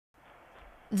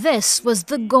This was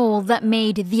the goal that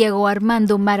made Diego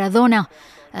Armando Maradona,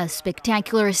 a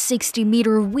spectacular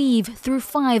 60-meter weave through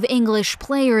 5 English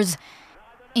players.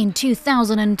 In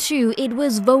 2002, it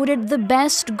was voted the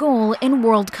best goal in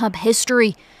World Cup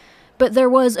history. But there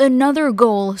was another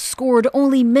goal scored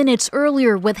only minutes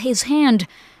earlier with his hand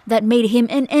that made him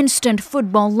an instant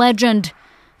football legend.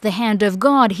 The hand of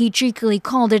God, he cheekily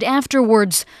called it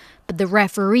afterwards, but the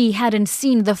referee hadn't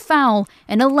seen the foul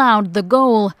and allowed the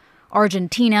goal.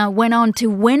 Argentina went on to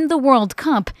win the World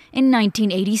Cup in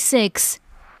 1986.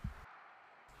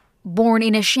 Born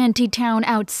in a shanty town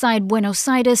outside Buenos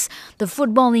Aires, the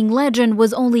footballing legend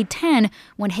was only 10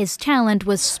 when his talent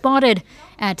was spotted.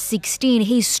 At 16,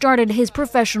 he started his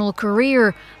professional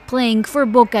career, playing for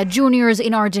Boca Juniors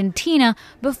in Argentina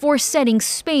before setting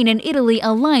Spain and Italy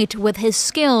alight with his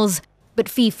skills. But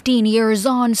 15 years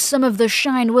on, some of the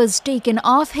shine was taken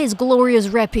off his glorious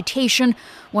reputation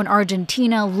when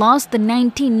Argentina lost the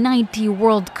 1990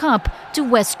 World Cup to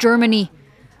West Germany.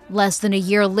 Less than a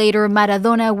year later,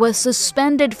 Maradona was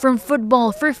suspended from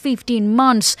football for 15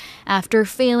 months after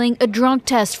failing a drug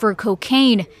test for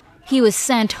cocaine. He was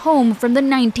sent home from the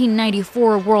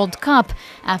 1994 World Cup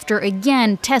after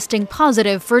again testing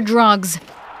positive for drugs.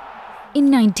 In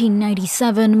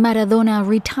 1997, Maradona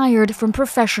retired from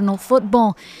professional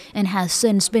football and has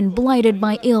since been blighted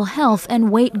by ill health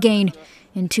and weight gain.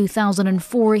 In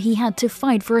 2004, he had to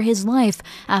fight for his life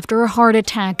after a heart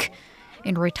attack.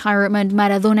 In retirement,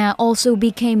 Maradona also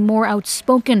became more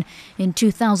outspoken. In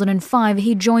 2005,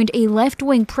 he joined a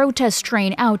left-wing protest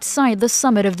train outside the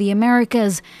Summit of the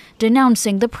Americas,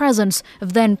 denouncing the presence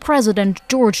of then-President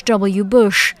George W.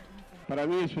 Bush.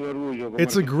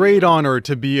 It's a great honor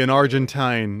to be an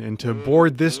Argentine and to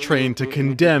board this train to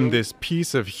condemn this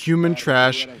piece of human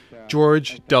trash,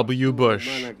 George W.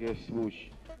 Bush.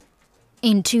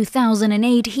 In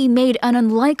 2008, he made an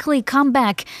unlikely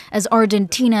comeback as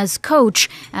Argentina's coach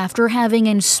after having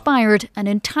inspired an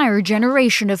entire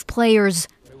generation of players.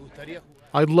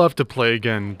 I'd love to play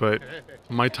again, but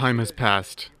my time has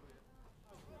passed.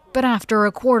 But after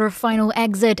a quarter-final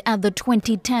exit at the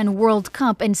 2010 World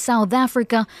Cup in South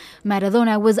Africa,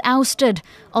 Maradona was ousted,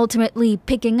 ultimately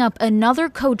picking up another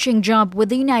coaching job with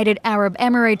the United Arab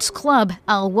Emirates club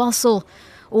Al Wasl.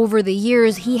 Over the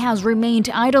years, he has remained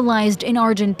idolized in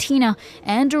Argentina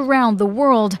and around the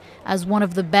world as one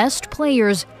of the best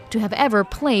players to have ever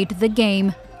played the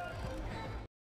game.